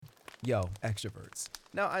Yo, extroverts.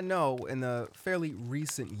 Now, I know in the fairly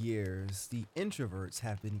recent years, the introverts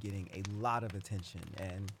have been getting a lot of attention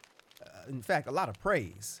and, in fact, a lot of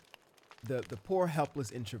praise. The poor,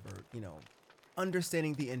 helpless introvert,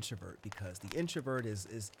 understanding the introvert because the introvert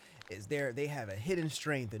is there. They have a hidden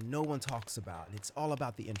strength that no one talks about. It's all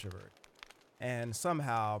about the introvert, and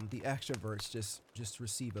somehow the extroverts just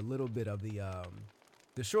receive a little bit of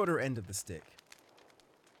the shorter end of the stick.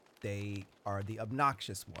 They are the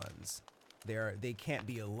obnoxious ones. They can't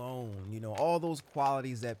be alone. All those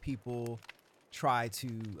qualities that people try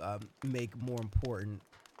to make more important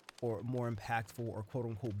or more impactful or quote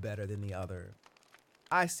unquote better than the other.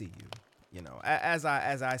 I see you. As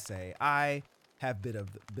I say, I have bit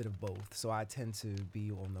of both. So I tend to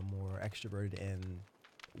be on the more extroverted end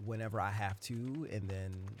whenever I have to, and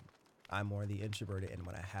then I'm more the introverted end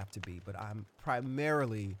when I have to be. But I'm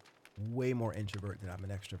primarily way more introvert than I'm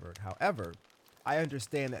an extrovert. However, I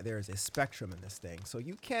understand that there is a spectrum in this thing. So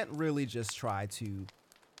you can't really just try to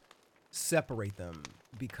separate them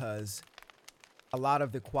because a lot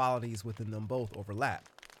of the qualities within them both overlap.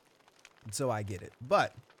 So I get it.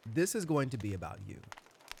 But this is going to be about you.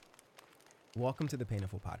 Welcome to the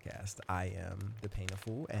Painful Podcast. I am the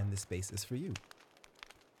Painful, and this space is for you.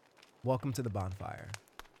 Welcome to the bonfire.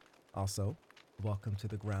 Also, welcome to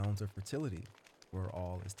the grounds of fertility, where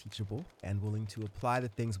all is teachable and willing to apply the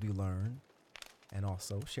things we learn and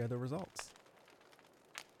also share the results.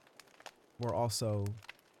 We're also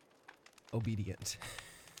obedient.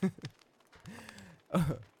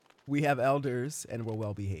 We have elders and we're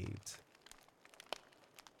well behaved.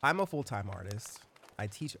 I'm a full-time artist. I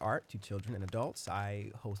teach art to children and adults.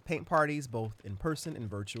 I host paint parties both in person and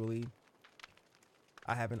virtually.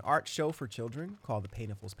 I have an art show for children called the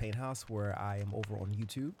Painful's Paint House, where I am over on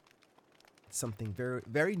YouTube. It's something very,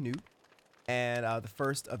 very new and the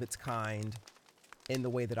first of its kind in the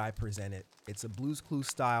way that I present it. It's a Blue's Clues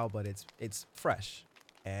style, but it's fresh.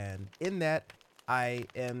 And in that, I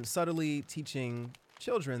am subtly teaching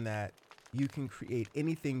children that you can create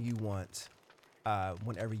anything you want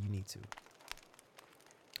whenever you need to.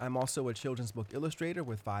 I'm also a children's book illustrator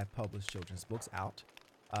with 5 published children's books out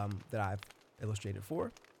that I've illustrated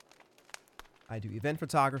for. I do event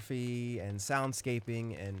photography and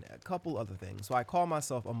soundscaping and a couple other things. So I call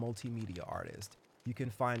myself a multimedia artist. You can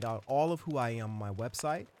find out all of who I am on my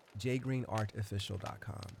website,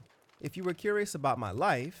 jgreenartofficial.com. If you were curious about my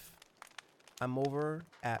life, I'm over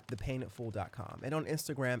at thepaintedfool.com and on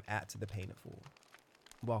Instagram at thepaintedfool.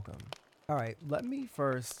 Welcome. All right,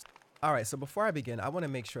 so before I begin, I want to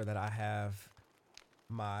make sure that I have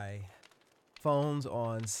my phones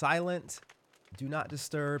on silent, do not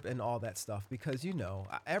disturb, and all that stuff, because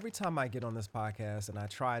every time I get on this podcast and I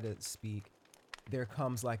try to speak, there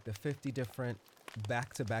comes like the 50 different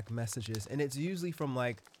back-to-back messages, and it's usually from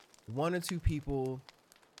like 1 or 2 people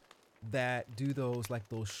that do those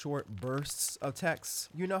short bursts of texts.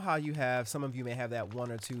 You know how you have, some of you may have that one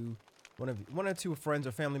or two friends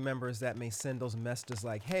or family members that may send those messages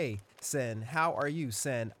like, "Hey, Sen, how are you?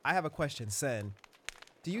 Sen, I have a question. Sen,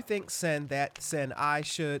 do you think Sen, I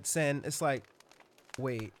should Sen?" It's like,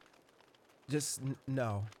 wait, just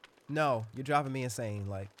no, you're driving me insane.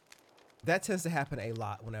 Like, that tends to happen a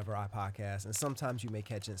lot whenever I podcast, and sometimes you may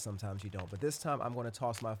catch it, sometimes you don't. But this time I'm going to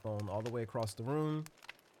toss my phone all the way across the room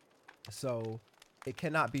so it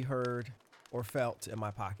cannot be heard or felt in my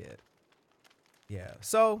pocket. Yeah.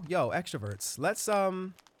 So, yo, extroverts, let's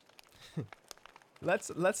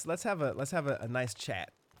have a nice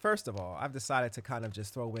chat. First of all, I've decided to kind of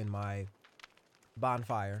just throw in my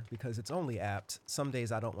bonfire because it's only apt. Some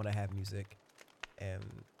days I don't want to have music, and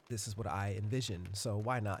this is what I envision. So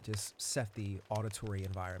why not just set the auditory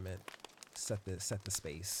environment, set the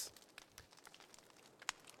space.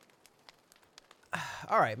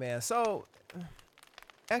 All right, man. So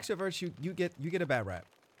extroverts, you get a bad rap.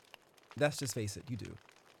 Let's just face it, you do.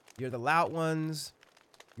 You're the loud ones.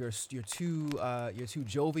 You're too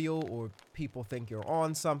jovial, or people think you're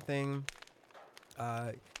on something.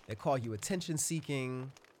 They call you attention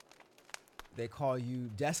seeking. They call you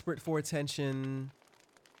desperate for attention.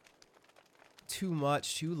 Too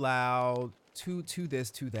much, too loud, too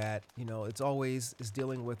this, too that. It's always is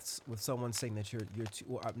dealing with someone saying that you're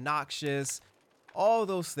too obnoxious. All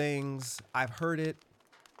those things, I've heard it.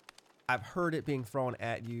 I've heard it being thrown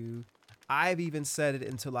at you. I've even said it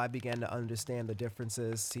until I began to understand the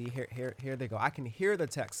differences. See, here they go. I can hear the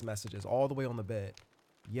text messages all the way on the bed.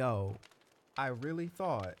 Yo, I really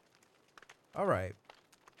thought. All right.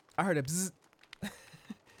 I heard a bzzz.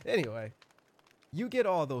 Anyway, you get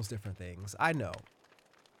all those different things. I know.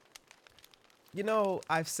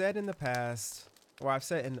 I've said in the past or I've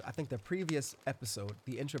said in I think the previous episode,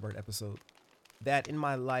 the introvert episode, that in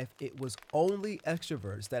my life it was only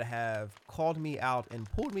extroverts that have called me out and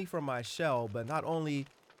pulled me from my shell, but not only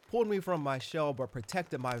pulled me from my shell, but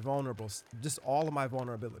protected my vulnerables, just all of my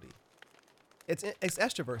vulnerability. It's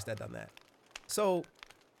extroverts that done that. So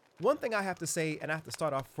one thing I have to say, and I have to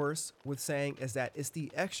start off first with saying, is that it's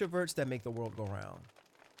the extroverts that make the world go round.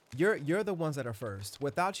 You're the ones that are first.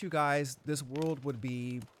 Without you guys, this world would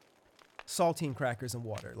be saltine crackers and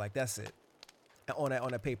water. Like that's it. On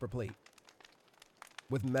a paper plate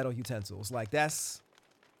with metal utensils. Like that's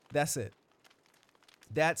it.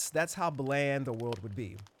 That's how bland the world would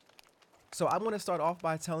be. So I want to start off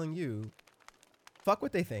by telling you, fuck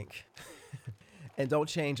what they think, and don't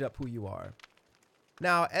change up who you are.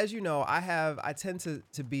 Now, as you know, I tend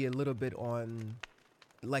to be a little bit on,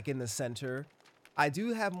 like in the center. I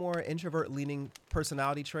do have more introvert leaning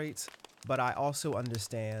personality traits, but I also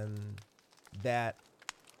understand that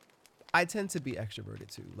I tend to be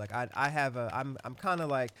extroverted too. Like I'm kind of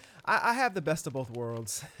like, I have the best of both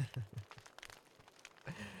worlds.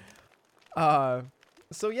 uh,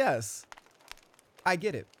 so yes, I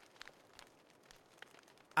get it.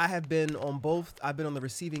 I've been on the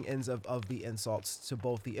receiving ends of the insults to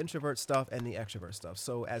both the introvert stuff and the extrovert stuff.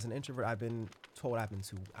 So as an introvert, I've been told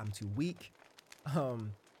I'm too weak.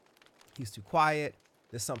 Um, he's too quiet.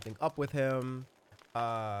 There's something up with him.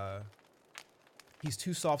 He's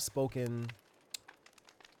too soft spoken.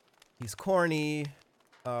 He's corny.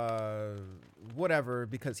 Whatever,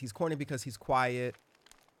 because he's corny because he's quiet,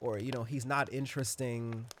 or he's not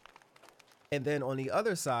interesting. And then on the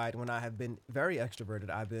other side, when I have been very extroverted,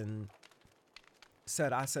 I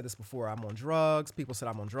said this before, I'm on drugs. People said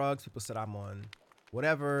I'm on drugs. People said I'm on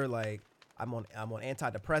whatever. Like I'm on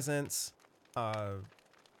antidepressants.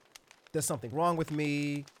 There's something wrong with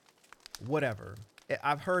me. Whatever.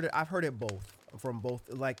 I've heard it both from both.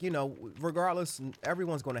 Like, regardless,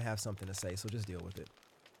 everyone's going to have something to say. So just deal with it.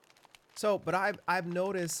 So, but I've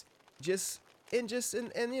noticed just the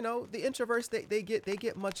introverts, they get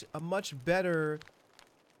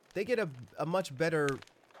a much better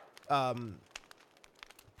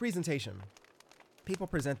presentation. People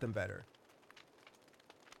present them better.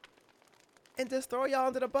 And just throw y'all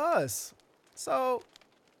under the bus. So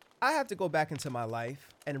I have to go back into my life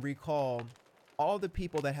and recall all the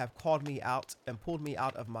people that have called me out and pulled me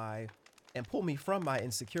from my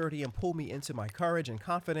insecurity and pulled me into my courage and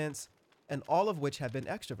confidence, and all of which have been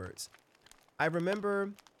extroverts. I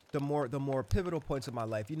remember the more pivotal points of my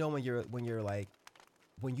life. When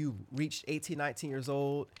you reach 18, 19 years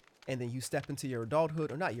old, and then you step into your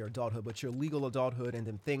adulthood, or not your adulthood, but your legal adulthood, and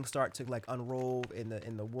then things start to like unroll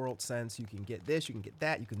in the world sense. You can get this, you can get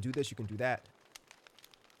that, you can do this, you can do that.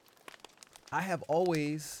 I have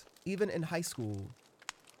always, even in high school,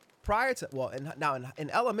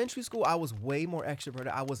 in elementary school, I was way more extroverted.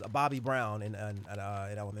 I was a Bobby Brown in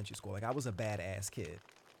elementary school. Like I was a badass kid.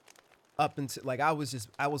 Up until like I was a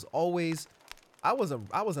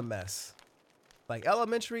mess. Like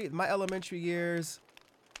my elementary years,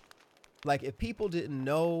 like if people didn't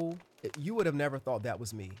know, you would have never thought that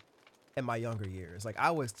was me in my younger years. Like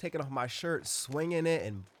I was taking off my shirt, swinging it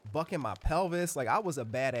and bucking my pelvis. Like I was a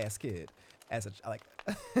badass kid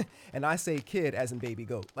and I say kid as in baby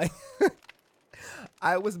goat. Like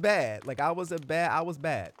I was bad. Like I was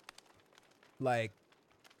bad. Like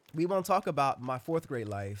we won't talk about my fourth grade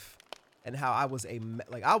life and how I was a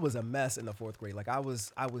mess in the fourth grade. Like I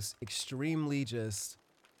was extremely just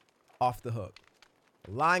off the hook,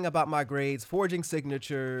 lying about my grades, forging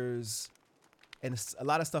signatures, and a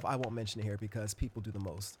lot of stuff I won't mention here because people do the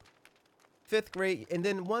most. Fifth grade, and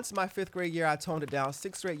then once my fifth grade year, I toned it down.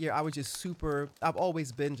 Sixth grade year, I was just I've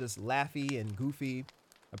always been just laughy and goofy,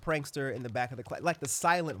 a prankster in the back of the class, like the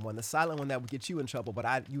silent one that would get you in trouble,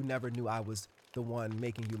 but you never knew I was the one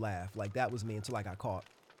making you laugh. Like that was me until I got caught.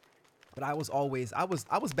 But I was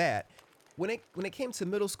bad. When it came to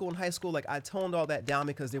middle school and high school, like I toned all that down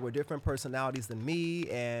because there were different personalities than me,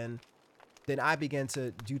 and then I began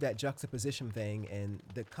to do that juxtaposition thing and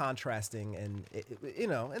the contrasting, and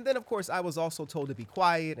and then of course I was also told to be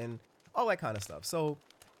quiet and all that kind of stuff. So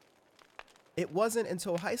it wasn't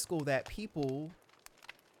until high school that people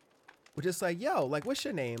were just like, yo, like, what's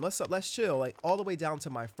your name? Let's chill. Like all the way down to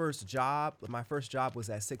my first job. My first job was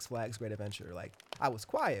at Six Flags Great Adventure. Like I was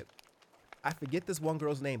quiet. I forget this one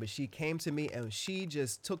girl's name, but she came to me and she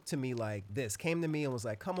just took to me like this, came to me and was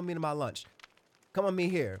like, come with me to my lunch. Come with me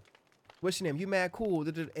here. What's your name? You mad cool.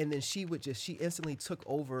 And then she instantly took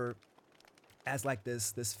over as like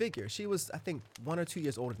this figure. She was, I think, 1 or 2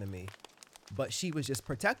 years older than me, but she was just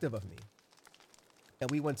protective of me. And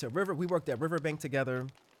we worked at Riverbank together.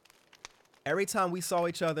 Every time we saw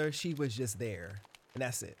each other, she was just there, and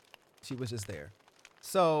that's it. She was just there.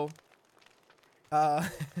 So, uh,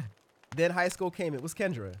 then high school came. It was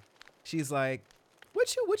Kendra. She's like,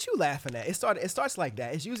 what you laughing at? It starts like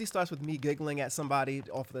that. It usually starts with me giggling at somebody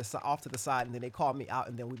off to the side, and then they call me out,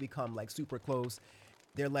 and then we become like super close.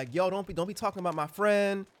 They're like, yo, don't be talking about my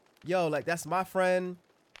friend. Yo, like that's my friend.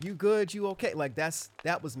 You good? You okay? Like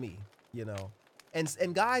that was me, you know.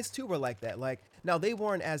 And guys too were like that. Like now they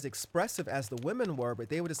weren't as expressive as the women were, but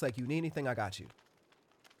they were just like, you need anything, I got you.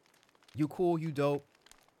 You cool, you dope.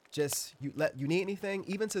 Just you need anything.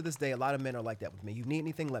 Even to this day, a lot of men are like that with me. You need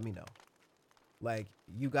anything, let me know. Like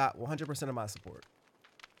you got 100% of my support.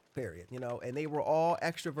 Period. You know, and they were all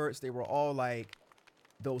extroverts. They were all like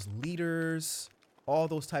those leaders, all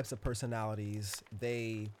those types of personalities.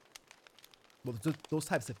 Those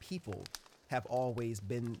types of people have always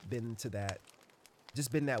been to that,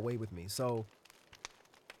 just been that way with me. So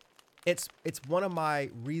it's one of my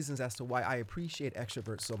reasons as to why I appreciate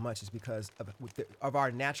extroverts so much is because of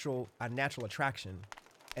our natural attraction,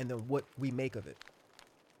 and then what we make of it.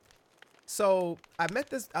 So I met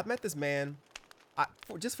this man.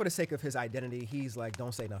 Just for the sake of his identity, he's like,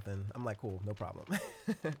 don't say nothing. I'm like, cool, no problem.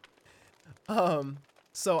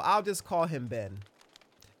 So I'll just call him Ben.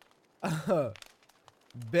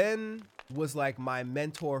 Ben was like my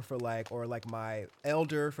mentor for like my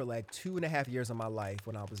elder for like 2.5 years of my life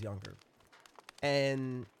when I was younger.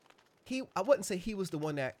 And I wouldn't say he was the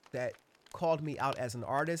one that called me out as an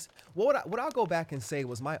artist. What I'll go back and say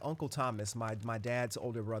was my Uncle Thomas, my dad's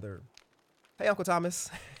older brother. Hey, Uncle Thomas,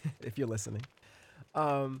 if you're listening.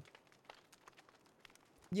 Um,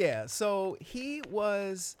 yeah, so he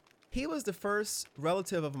was the first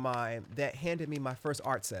relative of mine that handed me my first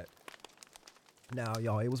art set. Now,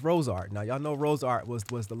 y'all, it was Rose Art. Now, y'all know Rose Art was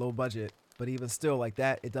the low budget, but even still, like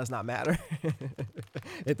that, it does not matter.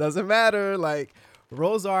 It doesn't matter. Like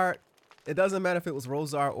Rose Art, it doesn't matter if it was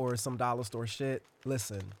Rose Art or some dollar store shit.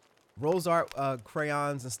 Listen, Rose Art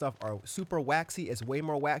crayons and stuff are super waxy. It's way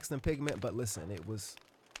more wax than pigment, but listen, it was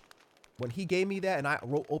when he gave me that and I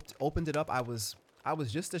opened it up. I was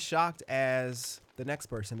just as shocked as the next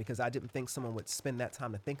person because I didn't think someone would spend that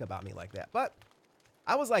time to think about me like that. But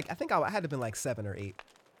I was like, I think I had to have been like 7 or 8.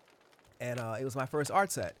 And it was my first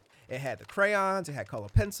art set. It had the crayons, it had color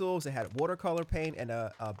pencils, it had watercolor paint, and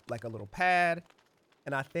like a little pad.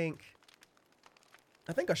 And I think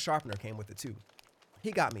a sharpener came with it too.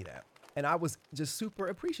 He got me that. And I was just super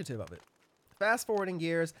appreciative of it. Fast forwarding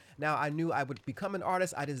years, now I knew I would become an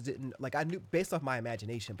artist. I just didn't, like, I knew based off my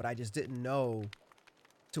imagination, but I just didn't know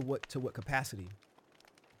to what capacity.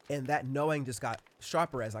 And that knowing just got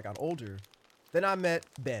sharper as I got older. Then I met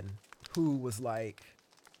Ben, who was like,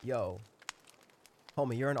 yo,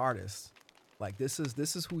 homie, you're an artist. Like this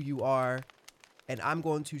is who you are. And I'm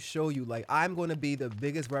going to show you, like, I'm going to be the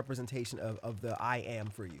biggest representation of the I am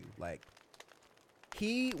for you. Like,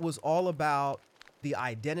 he was all about the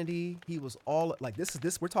identity. He was all like,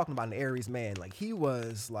 we're talking about an Aries man. Like, he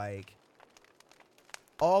was like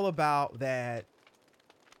all about that.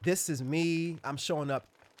 This is me. I'm showing up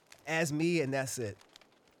as me, and that's it.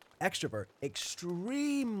 Extrovert,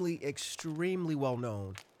 extremely well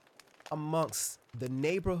known amongst the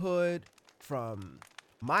neighborhood, from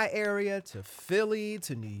my area to Philly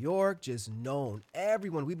to New York, just known.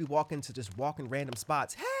 Everyone, we'd be walking random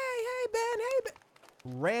spots. Hey, Ben,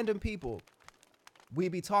 random people.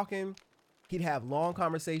 We'd be talking. He'd have long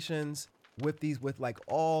conversations with like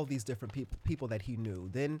all these different people that he knew.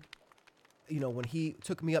 Then, you know, when he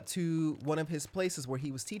took me up to one of his places where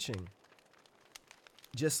he was teaching,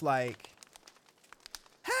 just like,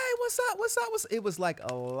 hey, what's up? It was like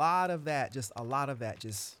a lot of that.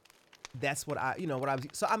 That's what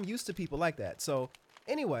so I'm used to people like that. So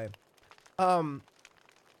anyway,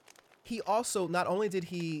 he also, not only did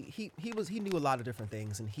he knew a lot of different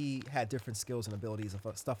things, and he had different skills and abilities and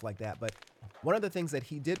stuff like that. But one of the things that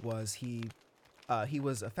he did was he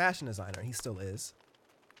was a fashion designer. He still is.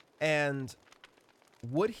 And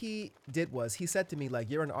what he did was he said to me,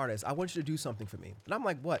 like, you're an artist. I want you to do something for me. And I'm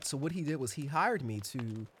like, what? So what he did was he hired me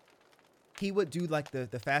he would do like the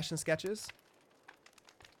fashion sketches.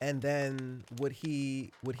 And then what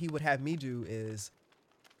he would have me do is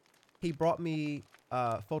he brought me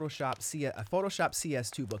a Photoshop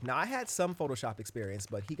CS2 book. Now I had some Photoshop experience,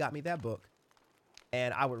 but he got me that book,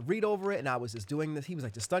 and I would read over it, and I was just doing this. He was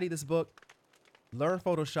like, just study this book, learn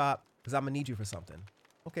Photoshop, because I'm gonna need you for something.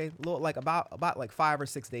 Okay, like about like 5 or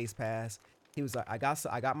 6 days pass. He was like, I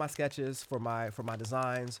got my sketches for my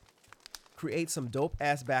designs. Create some dope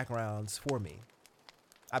ass backgrounds for me.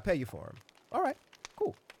 I pay you for them. All right,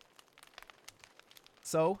 cool.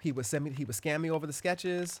 So he would scan me over the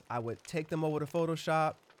sketches. I would take them over to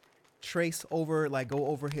Photoshop, trace over, like go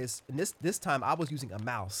over his, and this time I was using a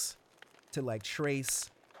mouse to like trace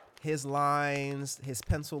his lines, his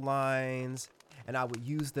pencil lines, and I would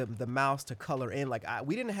use the mouse to color in. Like I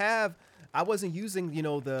wasn't using, you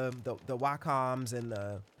know, the Wacoms and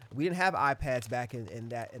we didn't have iPads back in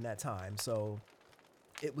that time. So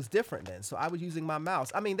it was different then. So I was using my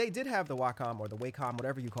mouse. I mean, they did have the Wacom or the Wacom,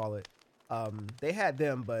 whatever you call it. They had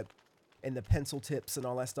them, but and the pencil tips and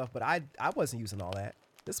all that stuff. But I wasn't using all that.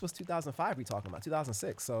 This was 2005 we talking about,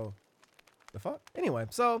 2006. So the fuck? Anyway,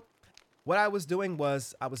 so what I was doing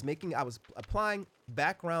was I was applying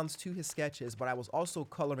backgrounds to his sketches, but I was also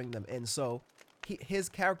coloring them in. So his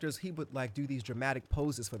characters, he would like do these dramatic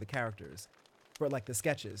poses for the characters, for like the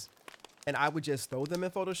sketches. And I would just throw them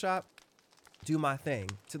in Photoshop, do my thing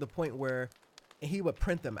to the point where he would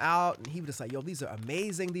print them out and he would just like, yo, these are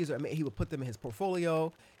amazing. He would put them in his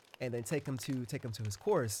portfolio and then take them to his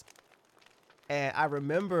course. And I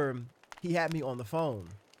remember he had me on the phone.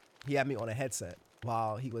 He had me on a headset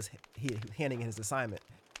while he was handing in his assignment.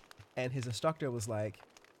 And his instructor was like,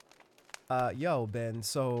 yo, Ben,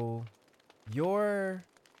 so your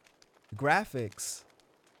graphics,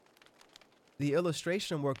 the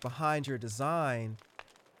illustration work behind your design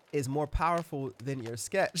is more powerful than your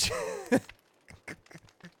sketch.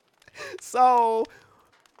 So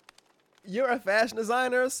you're a fashion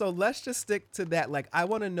designer, so let's just stick to that. Like, I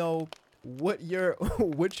want to know what your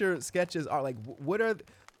sketches are like. What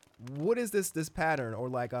is this pattern, or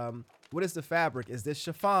like what is the fabric? Is this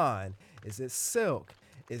chiffon? Is it silk?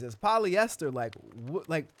 Is this polyester?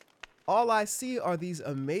 Like all I see are these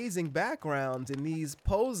amazing backgrounds and these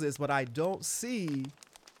poses, but I don't see.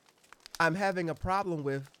 I'm having a problem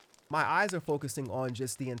with. My eyes are focusing on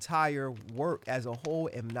just the entire work as a whole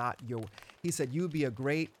and not your. He said, you'd be a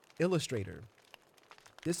great illustrator.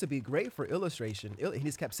 This would be great for illustration. He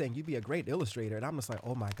just kept saying, you'd be a great illustrator. And I'm just like,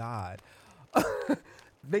 oh my God.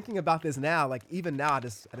 Thinking about this now, like even now, I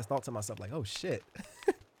just thought to myself, like, oh shit.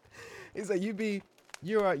 He's like, you'd be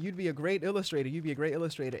a great illustrator. You'd be a great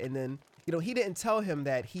illustrator. And then, you know, he didn't tell him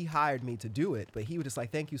that he hired me to do it, but he was just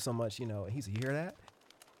like, thank you so much. You know, and he's like, you hear that?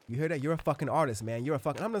 You hear that? You're a fucking artist, man. You're a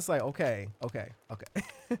fucking. I'm just like, okay.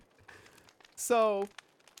 So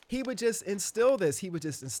he would just instill this.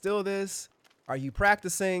 Are you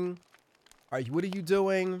practicing? What are you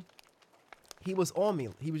doing? He was on me.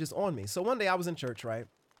 He was just on me. So one day I was in church, right?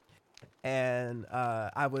 And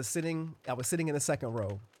I was sitting in the second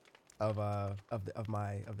row of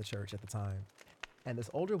the church at the time. And this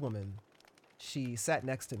older woman, she sat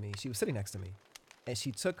next to me. She was sitting next to me. And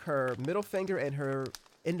she took her middle finger and her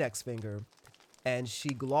index finger and she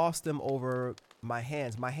glossed them over my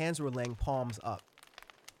hands. My hands were laying palms up.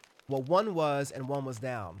 Well, one was and one was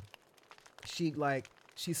down. She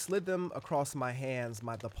slid them across my hands,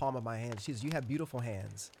 the palm of my hand. She says, you have beautiful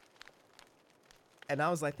hands. And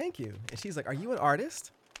I was like, thank you. And she's like, are you an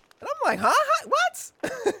artist? And I'm like, huh? What?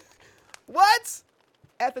 What?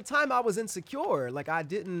 At the time I was insecure. Like I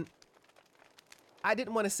didn't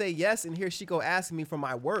want to say yes, and here she go asking me for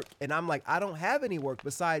my work, and I'm like, I don't have any work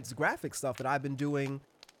besides graphic stuff that I've been doing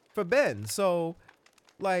for Ben. So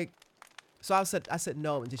I said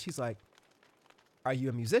no, and then she's like, are you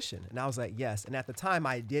a musician? And I was like, yes. And at the time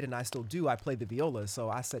I did, and I still do. I played the viola.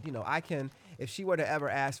 So I said, you know, I can, if she were to ever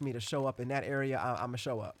ask me to show up in that area, I'm gonna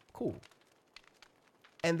show up. Cool.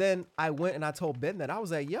 And then I went and I told Ben that. I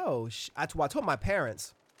was like, yo, I told my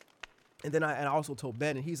parents, and then I also told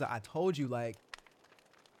Ben, and he's like, I told you, like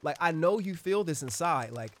I know you feel this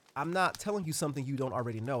inside. Like I'm not telling you something you don't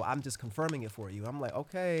already know. I'm just confirming it for you. I'm like,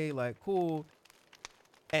 okay, like cool.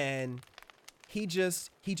 And he just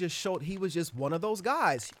showed, he was just one of those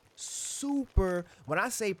guys. Super, when I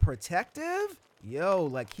say protective, yo,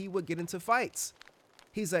 like he would get into fights.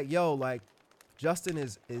 He's like, yo, like Justin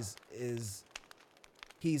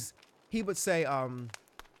he would say,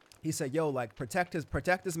 he said, yo, like protect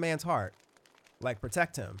this man's heart. Like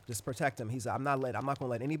protect him, just protect him. He's like, I'm not gonna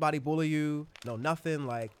let anybody bully you. No, nothing.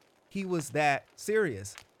 Like he was that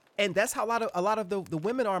serious. And that's how a lot of the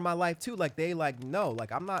women are in my life too. Like they like, no,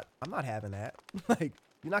 like I'm not having that. Like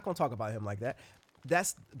you're not gonna talk about him like that.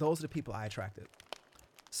 Those are the people I attracted.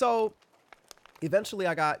 So eventually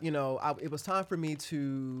I got, it was time for me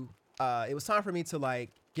to like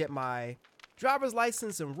get my driver's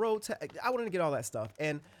license and road test. I wanted to get all that stuff.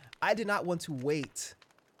 And I did not want to wait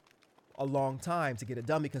a long time to get it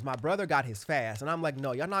done because my brother got his fast. And I'm like,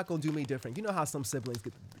 no, y'all not gonna do me different. You know how some siblings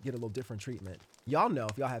get a little different treatment. Y'all know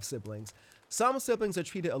if y'all have siblings. Some siblings are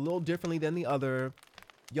treated a little differently than the other.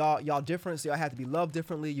 y'all different, so y'all have to be loved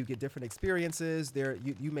differently. You get different experiences.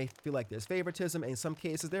 You may feel like there's favoritism. In some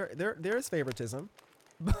cases, there is favoritism,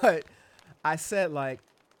 but I said like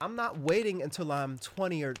I'm not waiting until I'm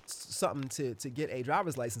 20 or something to get a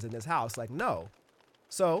driver's license in this house. Like no.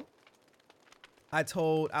 So I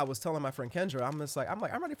was telling my friend Kendra,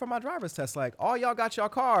 I'm ready for my driver's test. Like all y'all got your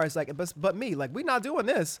cars, like but me, like we not doing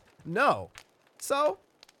this. No. So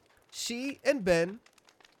she and Ben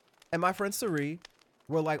and my friend Sari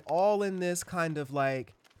were like all in this kind of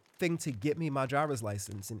like thing to get me my driver's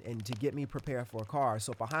license and to get me prepared for a car.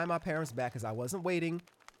 So behind my parents' back, because I wasn't waiting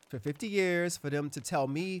for 50 years for them to tell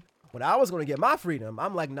me when I was going to get my freedom,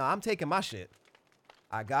 I'm like, nah, I'm taking my shit.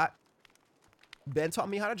 Ben taught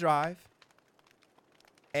me how to drive,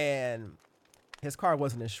 and his car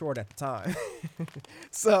wasn't insured at the time.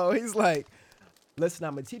 So he's like, listen,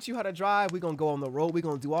 I'm going to teach you how to drive. We're going to go on the road. We're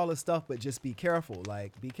going to do all this stuff, but just be careful.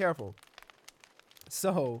 Like, be careful.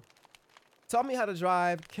 So, taught me how to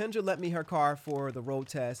drive. Kendra lent me her car for the road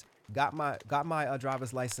test. Got my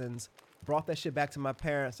driver's license. Brought that shit back to my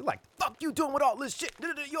parents. They're like, "Fuck you doing with all this shit?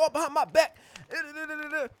 You all behind my back."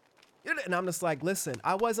 And I'm just like, listen,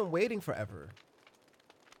 I wasn't waiting forever.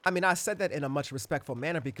 I mean, I said that in a much respectful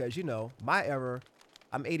manner because my era.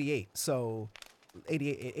 I'm 88, so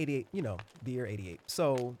 88. The year 88.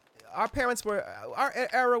 So our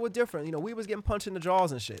era was different. We was getting punched in the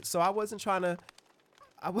jaws and shit. So I wasn't trying to.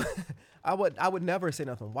 I would never say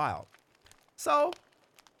nothing wild. So,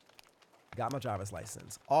 got my driver's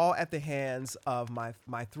license. All at the hands of my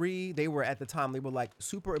three. They were at the time, they were like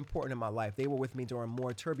super important in my life. They were with me during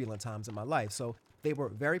more turbulent times in my life. So they were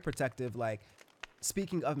very protective, like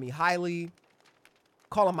speaking of me highly,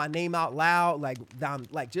 calling my name out loud, like down,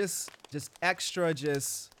 like just extra,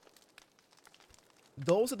 those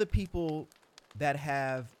are the people that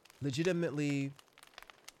have legitimately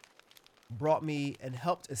brought me and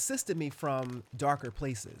assisted me from darker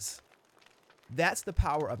places. That's the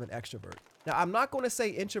power of an extrovert. Now, I'm not going to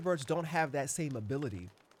say introverts don't have that same ability,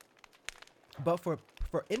 but for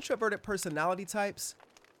introverted personality types,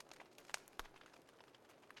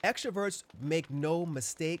 extroverts make no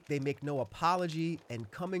mistake. They make no apology and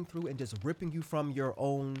coming through and just ripping you from your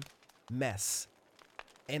own mess.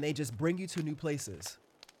 And they just bring you to new places.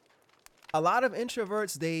 A lot of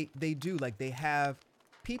introverts, they do, like they have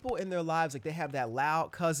people in their lives, like they have that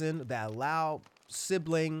loud cousin, that loud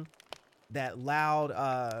sibling, that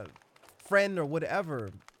loud friend or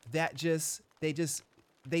whatever that they just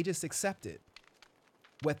accept it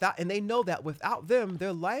and they know that without them,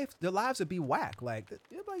 their lives would be whack. Like,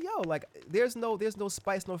 yo, like there's no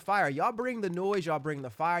spice, no fire. Y'all bring the noise, y'all bring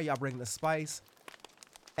the fire, y'all bring the spice.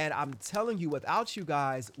 And I'm telling you, without you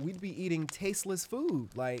guys, we'd be eating tasteless food.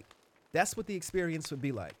 Like, that's what the experience would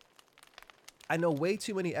be like. I know way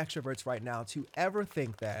too many extroverts right now to ever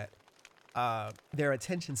think that they're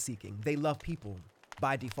attention seeking. They love people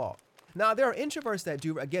by default. Now, there are introverts that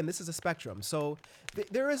do. Again, this is a spectrum. So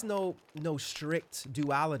there is no strict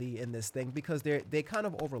duality in this thing because they kind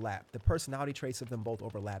of overlap. The personality traits of them both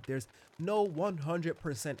overlap. There's no 100%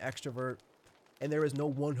 extrovert and there is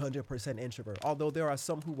no 100% introvert. Although there are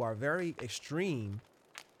some who are very extreme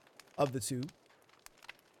of the two.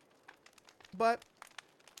 But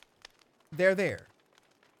they're there.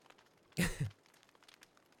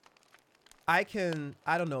 I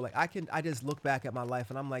just look back at my life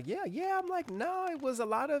and I'm like, yeah. I'm like, no, it was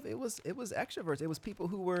extroverts. It was people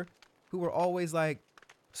who were always like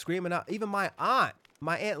screaming out. Even my Aunt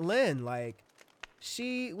Lynn, like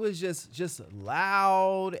she was just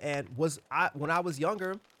loud and when I was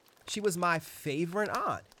younger, she was my favorite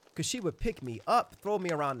aunt because she would pick me up, throw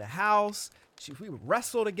me around the house. We would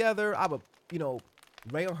wrestle together. I would,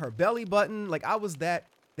 lay on her belly button. Like I was that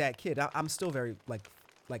kid. I'm still very like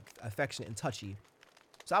affectionate and touchy.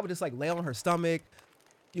 So I would just like lay on her stomach,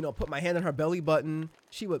 put my hand on her belly button.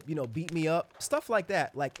 She would, beat me up, stuff like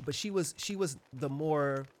that. Like, but she was the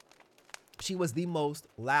most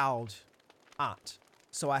loud aunt.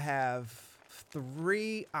 So I have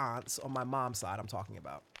 3 aunts on my mom's side I'm talking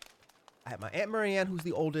about. I have my Aunt Marianne, who's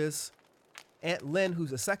the oldest, Aunt Lynn,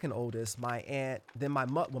 who's the second oldest, my aunt, then my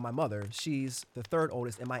mother, she's the third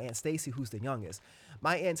oldest, and my Aunt Stacy, who's the youngest.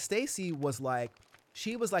 My Aunt Stacy was like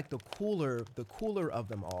the cooler of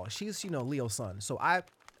them all. She's, Leo's son. So I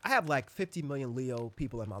have like 50 million Leo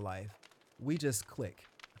people in my life. We just click.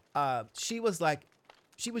 She was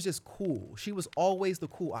just cool. She was always the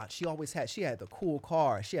cool aunt. She had the cool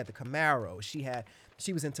car. She had the Camaro. She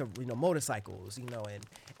was into, motorcycles,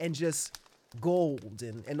 and just gold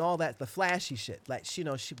and all that, the flashy shit. Like, she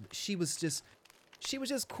was just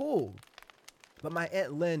cool. But my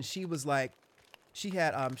Aunt Lynn, she was like She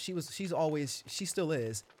still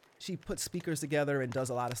is. She puts speakers together and does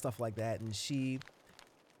a lot of stuff like that. And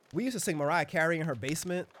we used to sing Mariah Carey in her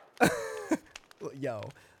basement. Yo,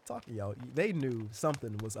 they knew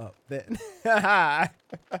something was up then.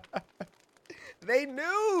 They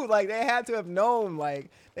knew, like they had to have known,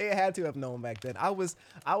 back then. I was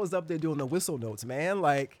up there doing the whistle notes, man.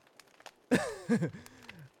 Like,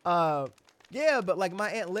 yeah, but like my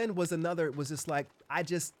Aunt Lynn was just like, I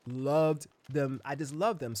just loved them. I just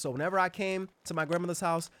loved them. So whenever I came to my grandmother's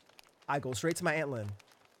house, I go straight to my Aunt Lynn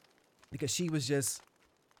because she was just,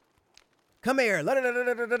 come here,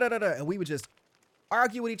 and we would just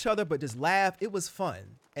argue with each other, but just laugh. It was fun.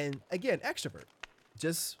 And again, extrovert.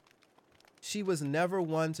 Just, she was never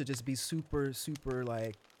one to just be super, super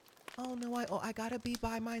like, oh no, I gotta be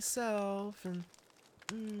by myself. And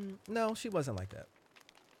no, she wasn't like that.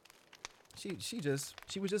 She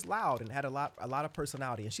was just loud and had a lot of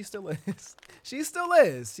personality, and she still is. She still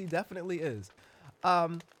is. She definitely is.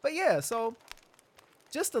 But yeah, so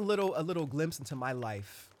just a little glimpse into my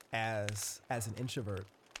life as an introvert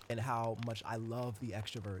and how much I love the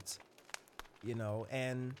extroverts,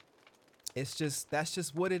 and that's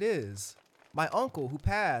just what it is. My uncle who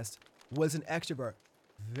passed was an extrovert.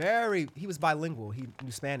 He was bilingual. He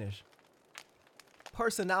knew Spanish.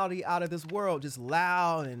 Personality out of this world, just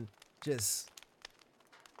loud and just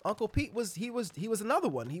Uncle Pete was another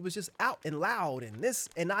one. He was just out and loud and this,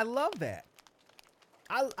 and I love that.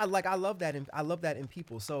 I love that in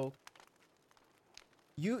people. So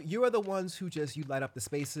you are the ones who just, you light up the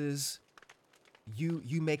spaces. You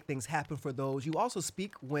make things happen for those. You also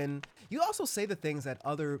you also say the things that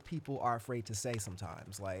other people are afraid to say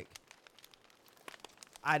sometimes. Like,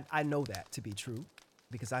 I know that to be true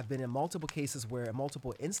because I've been in multiple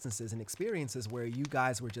instances and experiences where you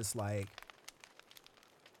guys were just like,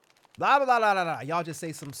 blah, blah, blah, blah, blah, blah. Y'all just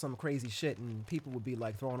say some crazy shit and people would be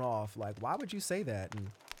like thrown off. Like, why would you say that?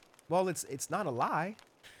 And well, it's not a lie.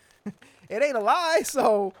 It ain't a lie.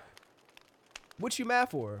 So what you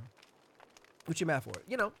mad for?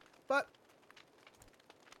 But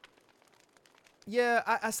yeah,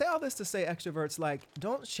 I say all this to say, extroverts, like,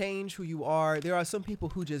 don't change who you are. There are some people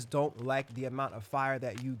who just don't like the amount of fire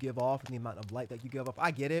that you give off and the amount of light that you give off.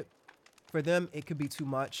 I get it. For them, it could be too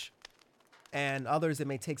much. And others, it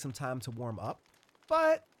may take some time to warm up.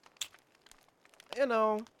 But,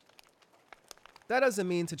 that doesn't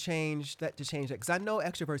mean to change that. Because I know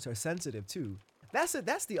extroverts are sensitive too.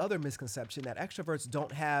 That's the other misconception, that extroverts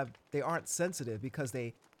they aren't sensitive because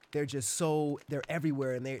they're just they're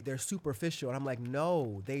everywhere and they're superficial. And I'm like,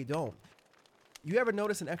 no, they don't. You ever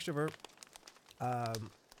notice an extrovert?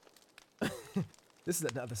 This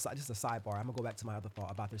is just a sidebar. I'm gonna go back to my other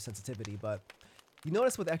thought about their sensitivity. But you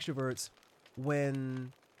notice with extroverts,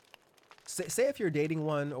 when say if you're dating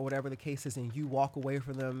one or whatever the case is, and you walk away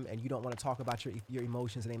from them and you don't want to talk about your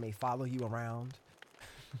emotions, and they may follow you around.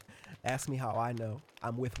 Ask me how I know.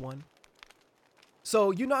 I'm with one. So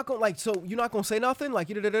you're not gonna say nothing? Like,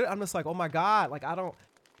 I'm just like, oh my God, like,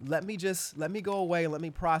 let me go away and let me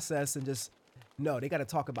process and just, no, they got to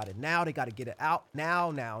talk about it now. They got to get it out now.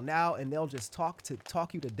 And they'll just talk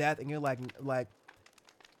you to death. And you're like,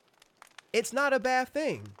 it's not a bad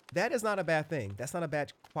thing. That is not a bad thing. That's not a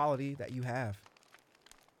bad quality that you have.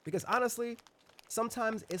 Because honestly,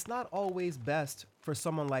 sometimes it's not always best for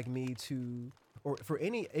someone like me or for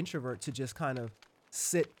any introvert to just kind of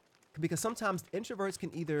sit, because sometimes introverts can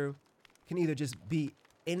either just be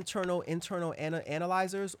internal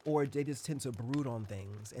analyzers, or they just tend to brood on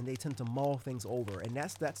things and they tend to mull things over. And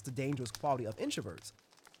that's the dangerous quality of introverts.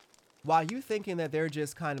 While you thinking that they're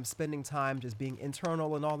just kind of spending time just being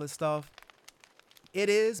internal and all this stuff, it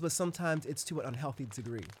is, but sometimes it's to an unhealthy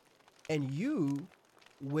degree. And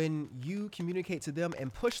when you communicate to them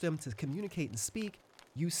and push them to communicate and speak,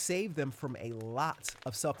 you save them from a lot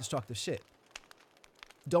of self-destructive shit.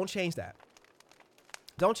 Don't change that.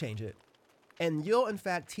 Don't change it. And you'll, in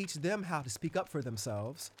fact, teach them how to speak up for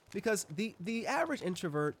themselves, because the average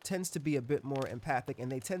introvert tends to be a bit more empathic,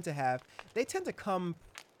 and they tend to come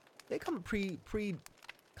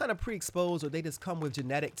pre-exposed, or they just come with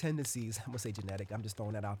genetic tendencies. I'm gonna say genetic. I'm just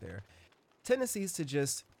throwing that out there. Tendencies to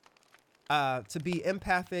just to be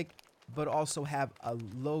empathic, but also have a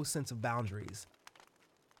low sense of boundaries.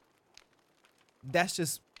 That's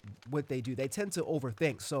just what they do. They tend to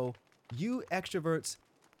overthink. So you extroverts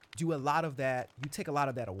do a lot of that. You take a lot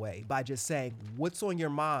of that away by just saying what's on your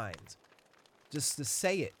mind. Just to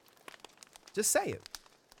say it. Just say it.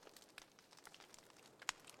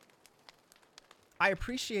 I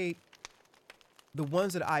appreciate the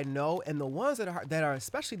ones that I know, and the ones that are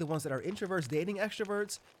especially the ones that are introverts dating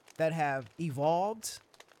extroverts that have evolved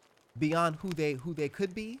beyond who they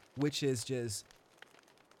could be, which is just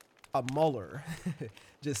a muller,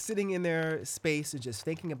 just sitting in their space and just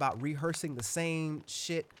thinking about rehearsing the same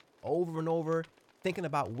shit over and over, thinking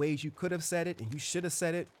about ways you could have said it and you should have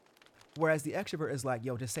said it. Whereas the extrovert is like,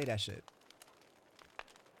 yo, just say that shit.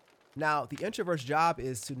 Now, the introvert's job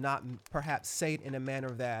is to not perhaps say it in a manner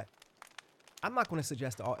that I'm not going to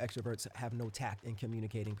suggest that all extroverts have no tact in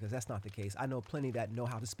communicating, because that's not the case. I know plenty that know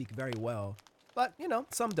how to speak very well, but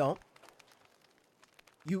some don't.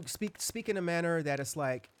 You speak in a manner that is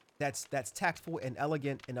like that's tactful and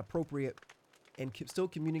elegant and appropriate, and still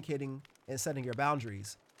communicating and setting your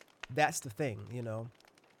boundaries. That's the thing.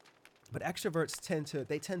 But extroverts tend to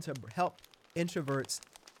help introverts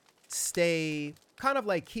stay kind of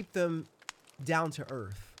like keep them down to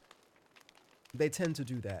earth. They tend to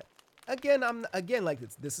do that. Again, like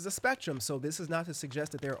this is a spectrum, so this is not to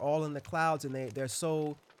suggest that they're all in the clouds and they're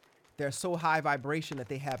so high vibration that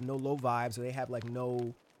they have no low vibes, or they have like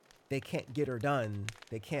they can't get her done.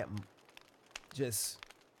 They can't just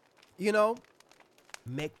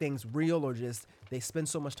make things real, or just they spend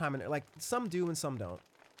so much time in it. Like some do and some don't.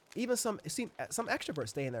 Even some extroverts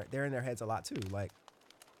stay in they're in their heads a lot too. Like,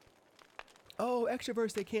 oh,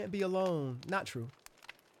 extroverts, they can't be alone. Not true.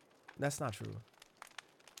 That's not true.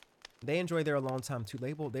 They enjoy their alone time too.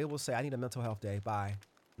 They will say, I need a mental health day. Bye.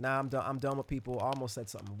 Nah, I'm done with people. I almost said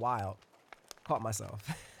something wild. Caught myself.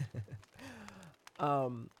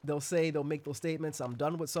 They'll make those statements. I'm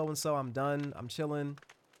done with so and so. I'm done. I'm chilling.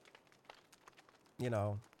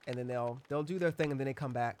 And then they'll do their thing, and then they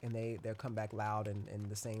come back, and they'll come back loud and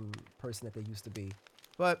the same person that they used to be.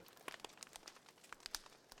 But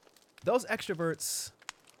those extroverts,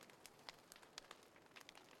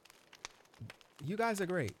 you guys are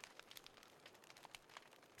great.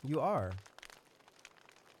 You are.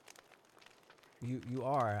 You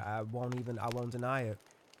are. I won't deny it.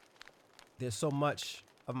 There's so much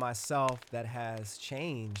of myself that has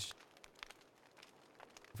changed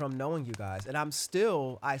from knowing you guys. And I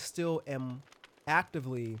still am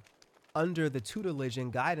actively under the tutelage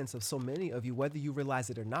and guidance of so many of you, whether you realize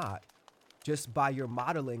it or not. Just by your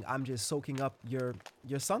modeling, I'm just soaking up your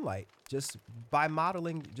sunlight. Just by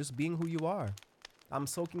modeling, just being who you are. I'm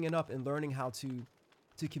soaking it up and learning how to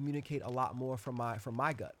communicate a lot more from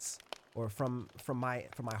my guts, or from my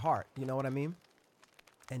heart. You know what I mean?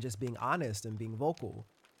 And just being honest and being vocal.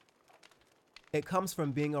 It comes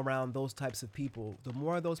from being around those types of people. The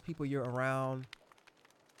more of those people you're around,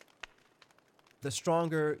 the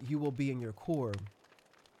stronger you will be in your core.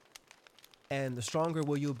 And the stronger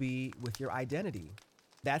will you be with your identity.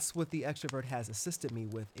 That's what the extrovert has assisted me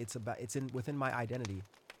with. It's within my identity.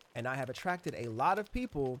 And I have attracted a lot of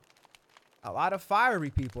people, a lot of fiery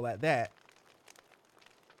people at that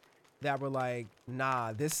were like,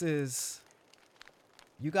 nah, you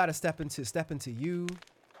got to step into you.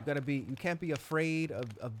 You can't be afraid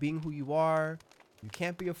of being who you are. You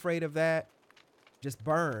can't be afraid of that. Just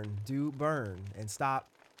burn, and stop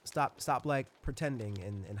like pretending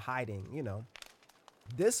and hiding,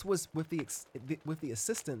 This was with the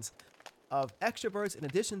assistance of extroverts, in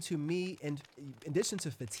addition to me, and in addition to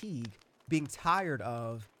fatigue, being tired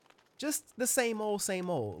of just the same old.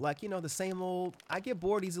 Like, the same old. I get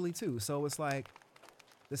bored easily too. So it's like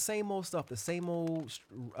the same old stuff, the same old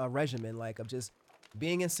regimen, like of just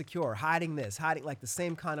being insecure, hiding like the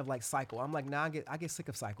same kind of like cycle. I'm like, nah, I get sick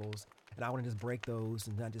of cycles, and I want to just break those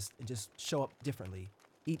and just show up differently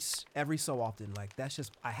every so often. Like that's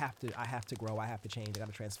just, I have to grow. I have to change. I got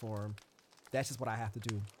to transform. That's just what I have to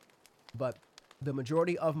do. But the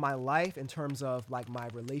majority of my life, in terms of like my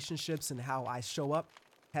relationships and how I show up,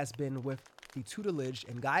 has been with the tutelage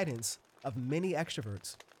and guidance of many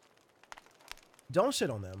extroverts. Don't shit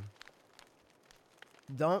on them.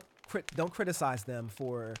 Don't criticize them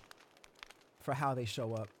for how they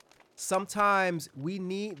show up. Sometimes we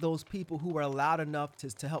need those people who are loud enough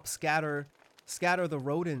to help scatter the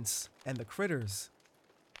rodents and the critters.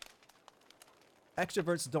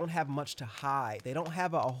 Extroverts don't have much to hide. They don't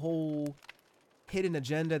have a whole hidden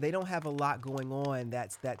agenda. They don't have a lot going on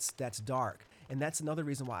that's dark. And that's another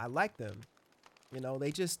reason why I like them.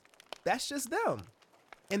 That's just them.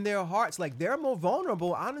 In their hearts, like they're more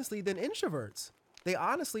vulnerable, honestly, than introverts. They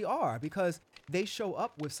honestly are, because they show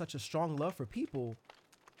up with such a strong love for people,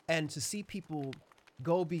 and to see people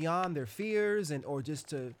go beyond their fears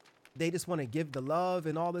they just want to give the love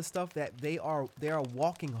and all this stuff, that they are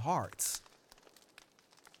walking hearts.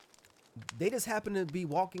 They just happen to be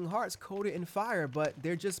walking hearts coated in fire, but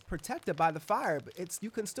they're just protected by the fire. But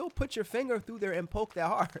you can still put your finger through there and poke that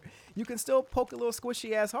heart. You can still poke a little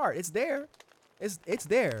squishy ass heart. It's there. It's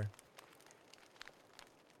there.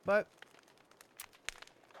 But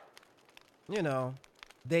you know,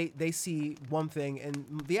 they see one thing,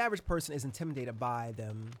 and the average person is intimidated by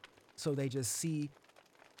them, so they see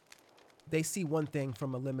one thing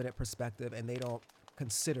from a limited perspective, and they don't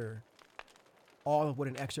consider all of what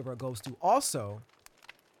an extrovert goes through. Also,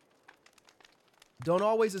 don't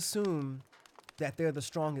always assume that they're the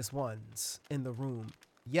strongest ones in the room.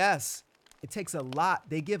 Yes, it takes a lot.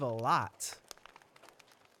 They give a lot.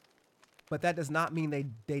 But that does not mean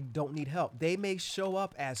they don't need help. They may show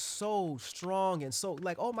up as so strong and so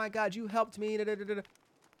like, oh my God, you helped me. Da, da, da, da.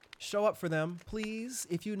 Show up for them, please.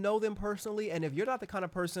 If you know them personally, and if you're not the kind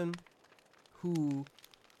of person who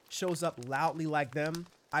shows up loudly like them,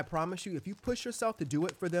 I promise you, if you push yourself to do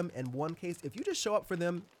it for them in one case, if you just show up for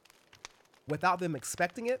them without them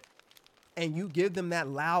expecting it, and you give them that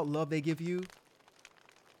loud love they give you,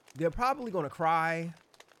 they're probably going to cry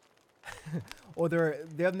or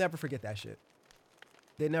they'll never forget that shit.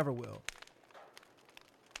 They never will.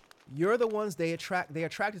 You're the ones they're attracted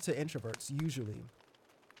to introverts usually.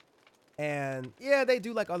 And yeah, they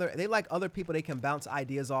like other people they can bounce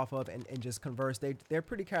ideas off of and just converse. They're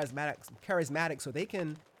pretty charismatic, so they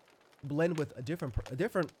can blend with a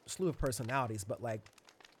different slew of personalities, but like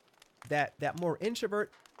that more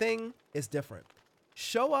introvert thing is different.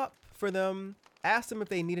 Show up for them, ask them if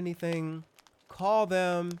they need anything, call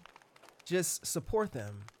them, just support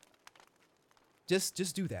them. Just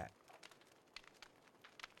do that.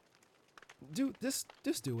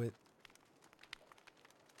 Just do it.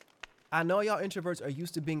 I know y'all introverts are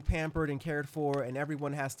used to being pampered and cared for, and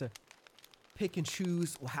everyone has to pick and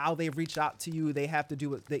choose how they reach out to you. They have to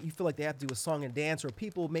do it. That you feel like they have to do a song and dance, or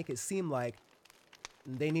people make it seem like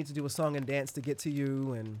they need to do a song and dance to get to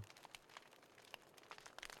you, and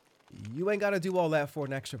you ain't got to do all that for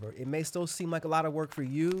an extrovert. It may still seem like a lot of work for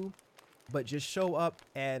you, but just show up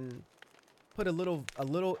and put a little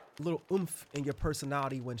oomph in your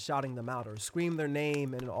personality when shouting them out, or scream their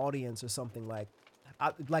name in an audience or something like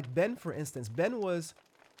Ben, for instance.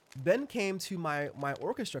 Ben came to my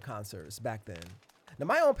orchestra concerts back then. Now,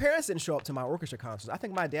 my own parents didn't show up to my orchestra concerts. I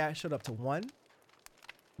think my dad showed up to one.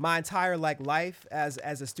 My entire life as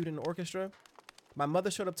a student in orchestra, my mother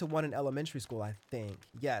showed up to one in elementary school, I think.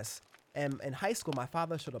 Yes. And in high school, my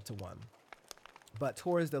father showed up to one. But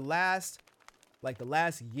towards the last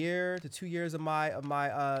year to 2 years of my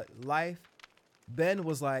life, Ben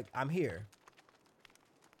was like, I'm here.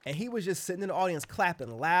 And he was just sitting in the audience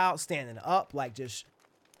clapping loud, standing up, like, just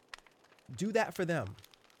do that for them.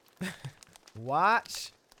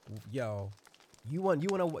 Watch. Yo, you want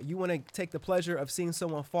to take the pleasure of seeing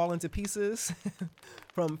someone fall into pieces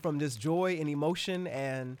from this joy and emotion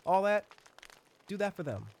and all that? Do that for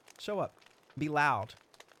them. Show up. Be loud.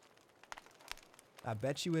 I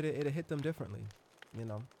bet you it'll hit them differently, you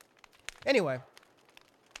know. Anyway,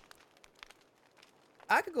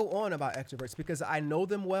 I could go on about extroverts because I know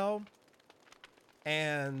them well,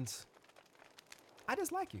 and I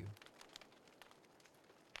just like you.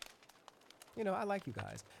 You know, I like you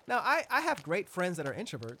guys. Now, I have great friends that are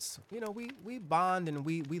introverts. You know, we bond and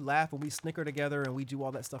we laugh and we snicker together and we do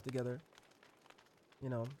all that stuff together. You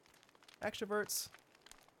know, extroverts.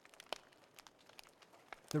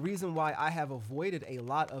 The reason why I have avoided a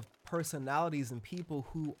lot of personalities and people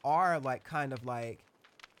who are I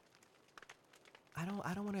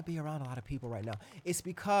don't want to be around a lot of people right now. It's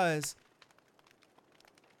because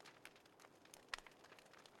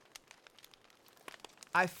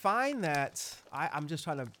I find that I'm just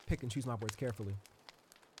trying to pick and choose my words carefully.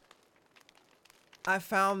 I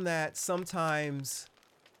found that sometimes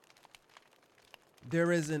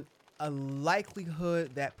there isn't a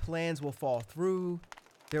likelihood that plans will fall through.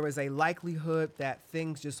 There is a likelihood that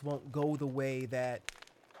things just won't go the way that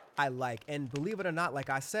I like. And believe it or not, like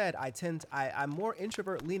I said, I'm more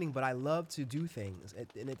introvert leaning, but I love to do things.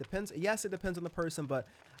 And it depends. Yes, it depends on the person, but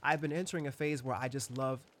I've been entering a phase where I just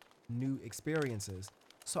love new experiences.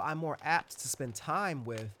 So I'm more apt to spend time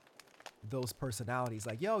with those personalities.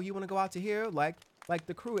 Like, yo, you want to go out to here? Like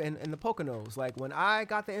the crew and the Poconos. Like when I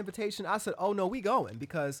got the invitation, I said, oh no, we going,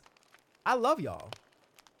 because I love y'all.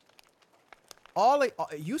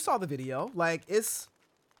 You saw the video. Like, it's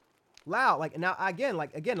loud. Like now again,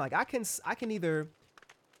 I can either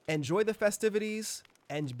enjoy the festivities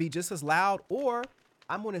and be just as loud, or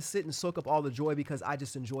I'm going to sit and soak up all the joy because I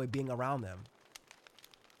just enjoy being around them.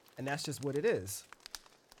 And that's just what it is.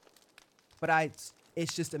 But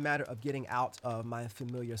it's just a matter of getting out of my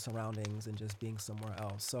familiar surroundings and just being somewhere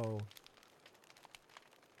else. So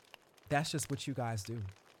that's just what you guys do.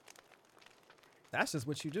 That's just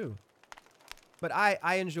what you do. But I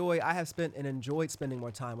have spent and enjoyed spending more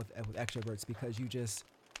time with extroverts because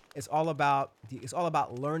It's all about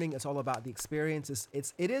learning. It's all about the experience.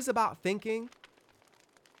 It is about thinking.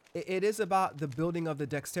 It is about the building of the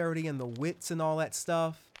dexterity and the wits and all that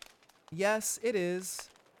stuff. Yes, it is.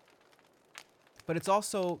 But it's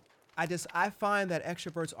also, I find that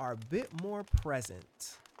extroverts are a bit more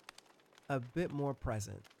present. A bit more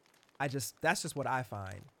present. That's just what I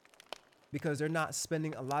find. Because they're not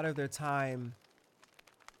spending a lot of their time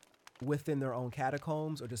within their own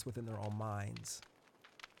catacombs or just within their own minds.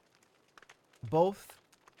 Both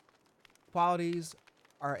qualities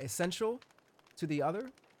are essential to the other.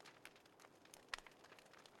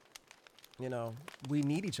 You know, we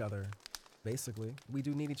need each other, basically. We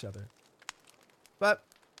do need each other. But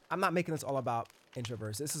I'm not making this all about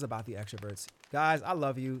introverts. This is about the extroverts. Guys, I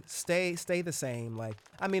love you. Stay the same. Like,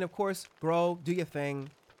 I mean, of course, grow, do your thing,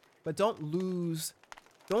 but don't lose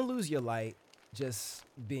your light just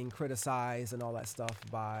being criticized and all that stuff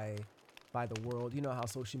by the world. You know how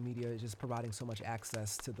social media is just providing so much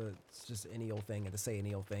access to just any old thing and to say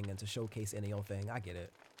any old thing and to showcase any old thing. I get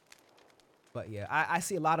it. But yeah, I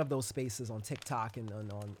see a lot of those spaces on TikTok and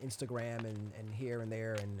on Instagram and here and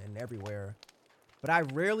there and everywhere. But I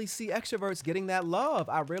rarely see extroverts getting that love.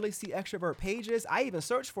 I rarely see extrovert pages. I even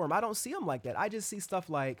search for them. I don't see them like that. I just see stuff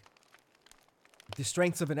like the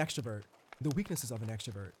strengths of an extrovert, the weaknesses of an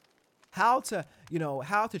extrovert, how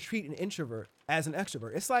to treat an introvert as an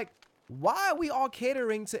extrovert. It's like, why are we all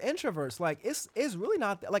catering to introverts? Like, it's really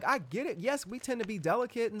not like, I get it. Yes, we tend to be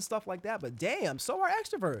delicate and stuff like that, but damn, so are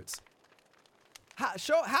extroverts.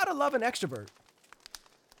 How to love an extrovert.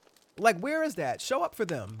 Like, where is that? Show up for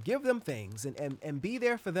them. Give them things and be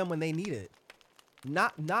there for them when they need it.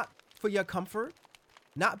 Not for your comfort.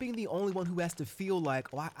 Not being the only one who has to feel like,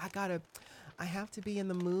 oh, I have to be in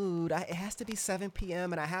the mood. It has to be 7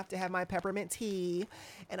 p.m. and I have to have my peppermint tea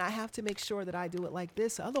and I have to make sure that I do it like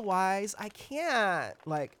this. Otherwise, I can't.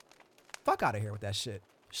 Like, fuck out of here with that shit.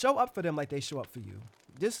 Show up for them like they show up for you.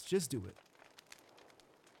 Just do it.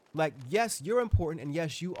 Like, yes, you're important and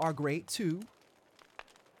yes, you are great too.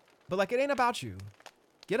 But like, it ain't about you.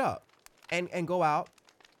 Get up and go out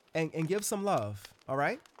and give some love. All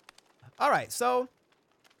right. All right. So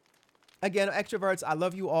again, extroverts, I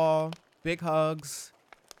love you all. Big hugs.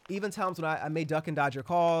 Even times when I may duck and dodge your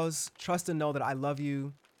calls, trust and know that I love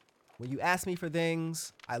you. When you ask me for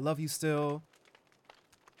things, I love you still.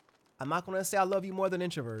 I'm not going to say I love you more than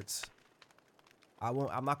introverts.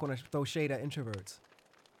 I'm not going to throw shade at introverts.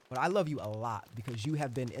 But I love you a lot because you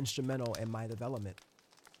have been instrumental in my development.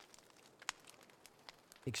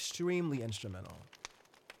 Extremely instrumental.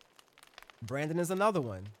 Brandon is another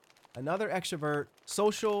one. Another extrovert,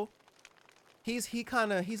 social. He's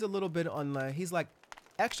a little bit on he's like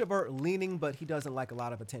extrovert leaning, but he doesn't like a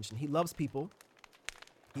lot of attention. He loves people.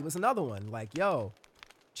 He was another one. Like, yo,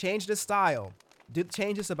 change this style.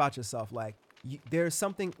 Change this about yourself. Like, there's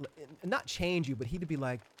something, not change you, but he'd be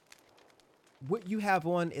like, what you have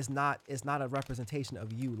on is not a representation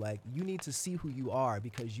of you. Like, you need to see who you are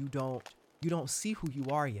because you don't see who you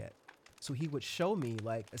are yet. So he would show me,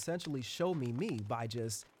 like, essentially show me by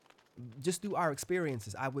just through our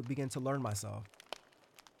experiences. I would begin to learn myself.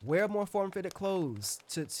 Wear more form-fitted clothes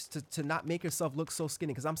to not make yourself look so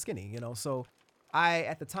skinny, because I'm skinny, you know. So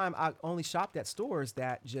at the time, I only shopped at stores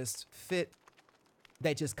that just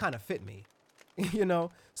kind of fit me, you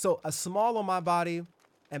know. So a small on my body,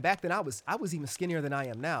 and back then I was even skinnier than I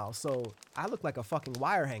am now. So I look like a fucking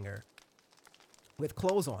wire hanger with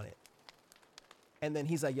clothes on it. And then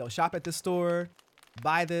he's like, yo, shop at this store,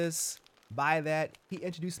 buy this, buy that. He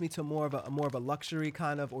introduced me to more of a luxury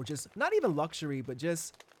kind of, or just not even luxury, but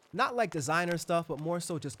just not like designer stuff, but more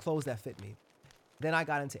so just clothes that fit me. Then I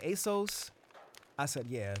got into ASOS. I said,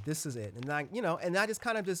 yeah, this is it. And I just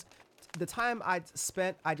kind of the time I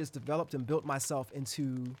spent, I just developed and built myself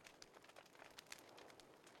to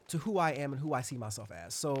who I am and who I see myself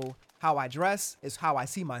as. So how I dress is how I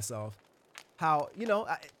see myself. How,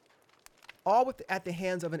 all at the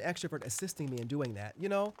hands of an extrovert assisting me in doing that,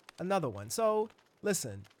 another one. So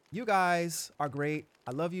listen, you guys are great.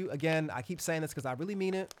 I love you. Again, I keep saying this because I really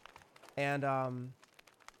mean it. And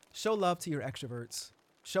show love to your extroverts.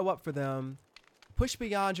 Show up for them. Push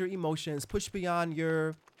beyond your emotions. Push beyond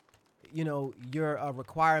your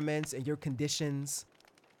requirements and your conditions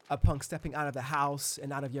upon stepping out of the house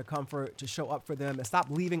and out of your comfort to show up for them and stop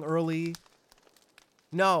leaving early.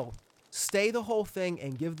 No. Stay the whole thing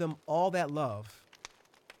and give them all that love.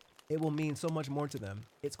 It will mean so much more to them.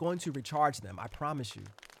 It's going to recharge them. I promise you.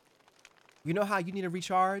 You know how you need to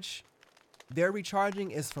recharge? Their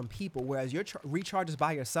recharging is from people, whereas your recharge is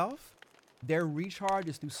by yourself. Their recharge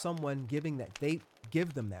is through someone giving that. They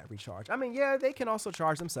give them that recharge. I mean, yeah, they can also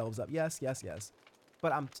charge themselves up. Yes.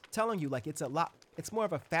 But I'm telling you, like, it's more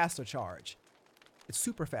of a faster charge. It's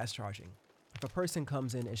super fast charging. If a person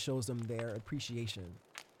comes in and shows them their appreciation.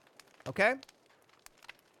 Okay?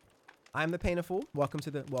 I'm the Painful. Welcome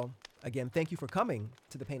to again, thank you for coming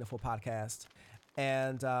to the Painful podcast.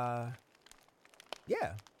 And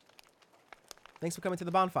yeah. Thanks for coming to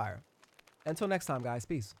the bonfire. Until next time, guys.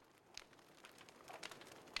 Peace.